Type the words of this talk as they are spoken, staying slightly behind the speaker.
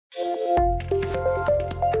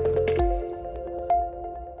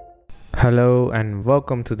Hello and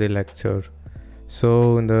welcome to the lecture.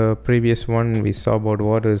 So in the previous one we saw about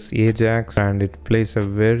what is AJAX, and it plays a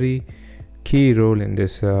very key role in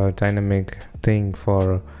this dynamic thing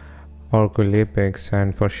for Oracle Apex,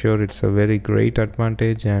 and for sure it's a very great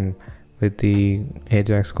advantage. And with the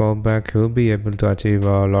AJAX callback you'll be able to achieve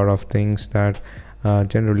a lot of things that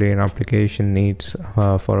generally an application needs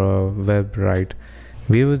for a web, right?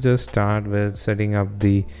 We will just start with setting up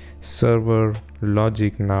the server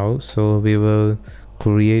logic now. So we will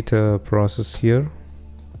create a process here.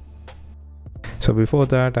 So before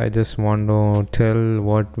that I just want to tell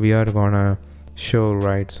what we are gonna show,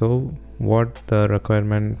 right? So what the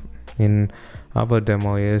requirement in our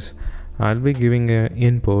demo is, I'll be giving an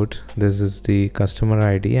input. This is the customer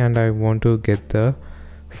ID and I want to get the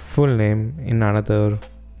full name in another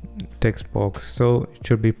text box, so it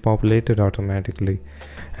should be populated automatically,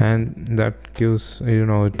 and that gives,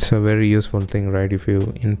 it's a very useful thing, right? If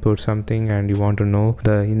you input something and you want to know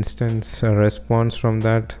the instance response from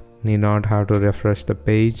that, need not have to refresh the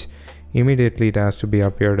page immediately, it has to be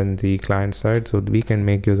appeared in the client side. So we can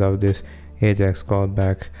make use of this AJAX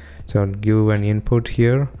callback. So I'll give an input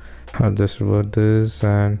here. I'll just word this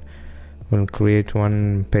and we'll create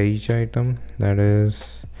one page item, that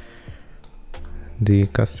is the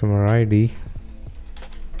customer ID,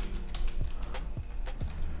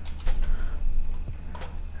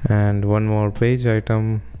 and one more page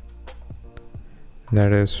item,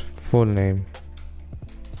 that is full name.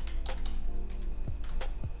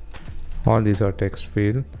 All these are text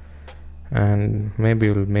field, and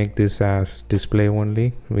maybe we'll make this as display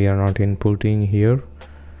only, we are not inputting here.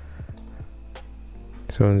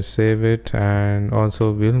 So we'll save it, and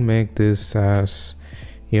also we'll make this as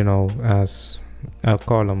as a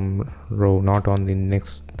column row, not on the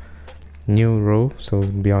next new row, so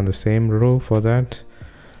it'll be on the same row for that.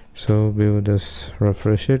 So we will just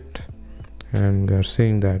refresh it and we are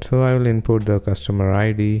seeing that. So I will input the customer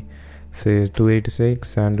ID, say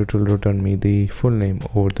 286, and it will return me the full name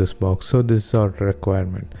over this box. So this is our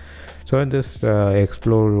requirement. So I just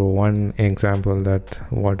explore one example, that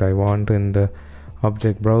what I want in the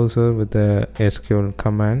object browser with the SQL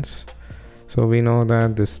commands. So we know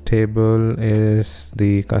that this table is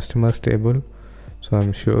the customers table, so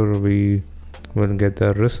I'm sure we will get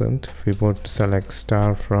the result if we put select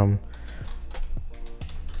star from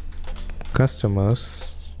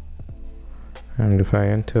customers, and if I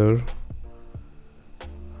enter,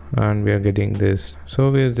 and we are getting this.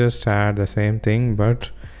 So we'll just add the same thing, but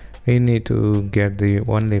we need to get the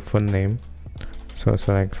only full name. So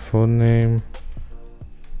select full name.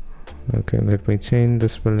 Okay, let me change the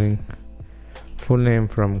spelling. Full name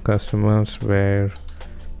from customers, where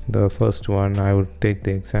the first one I would take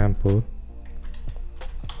the example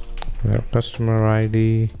where customer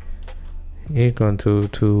ID equal to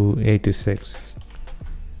 286.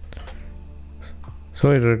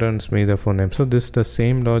 So it returns me the full name. So this is the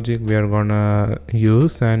same logic we are gonna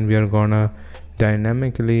use, and we are gonna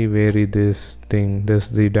dynamically vary this thing. This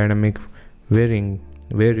is the dynamic varying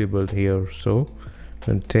variable here. So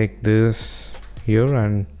we'll take this here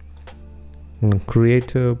and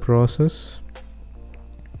create a process,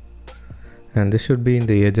 and this should be in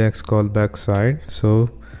the AJAX callback side.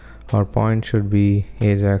 So our point should be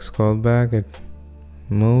AJAX callback. It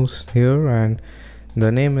moves here, and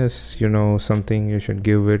the name is something you should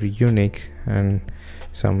give very unique and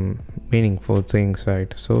some meaningful things,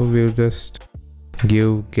 right? So we'll just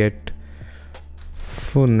give get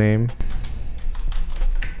full name,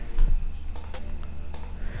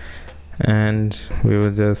 and we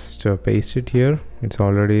will just paste it here. It's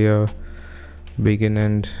already a begin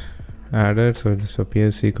and added, so this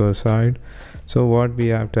appears equal side. So what we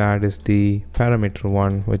have to add is the parameter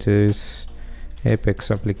one, which is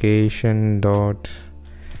apex application dot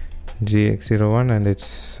gx01, and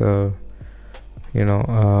it's a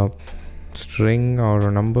string or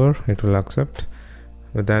a number it will accept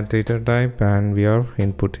with that data type, and we are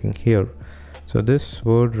inputting here. So this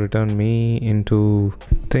would return me into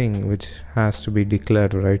thing which has to be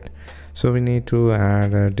declared, right? So we need to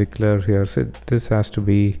add a declare here. So this has to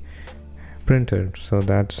be printed, so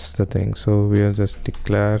that's the thing. So we'll just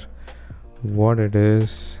declare what it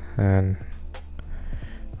is, and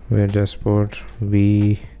we'll just put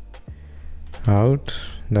v out,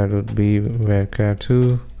 that would be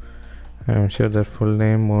varchar2. I'm sure that full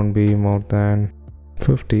name won't be more than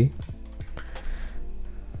 50,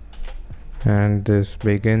 and this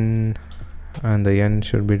begin and the end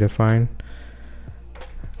should be defined,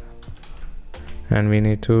 and we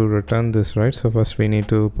need to return this, right? So first we need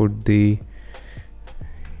to put the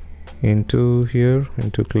into here,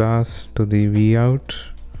 into class, to the v out,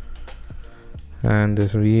 and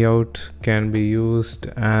this vout can be used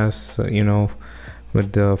as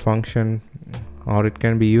with the function, or it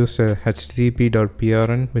can be used as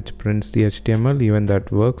http.prn, which prints the HTML. Even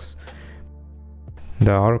that works.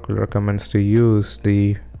 The Oracle recommends to use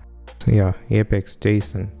the APEX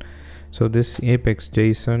JSON. So this APEX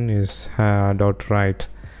JSON is .write.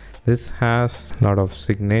 This has a lot of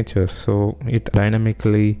signatures, so it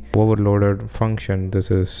dynamically overloaded function. This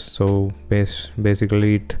is so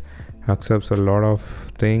basically it accepts a lot of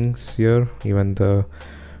things here, even the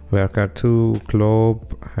Werka2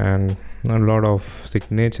 globe, and a lot of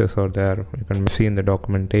signatures are there. You can see in the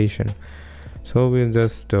documentation. So we'll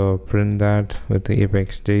just print that with the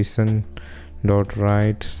APEX JSON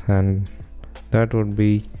 .write, and that would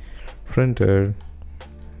be printed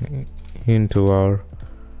into our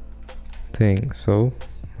thing. So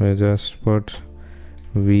we'll just put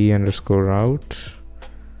v_out,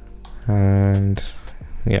 and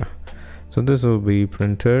so this will be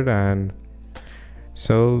printed, and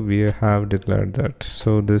so we have declared that.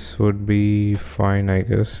 So this would be fine, I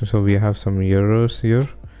guess. So we have some errors here.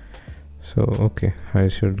 So okay, I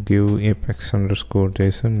should give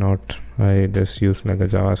apex_JSON, not I just use like a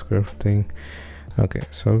JavaScript thing. Okay,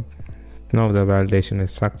 so now the validation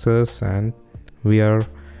is success, and we are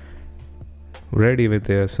ready with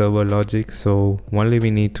the server logic. So only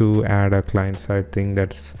we need to add a client-side thing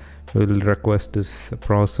that's will request this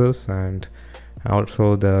process, and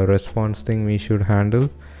also the response thing we should handle.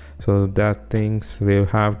 So that things we'll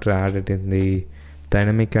have to add it in the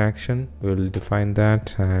dynamic action. We'll define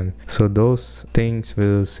that, and so those things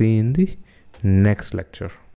we'll see in the next lecture.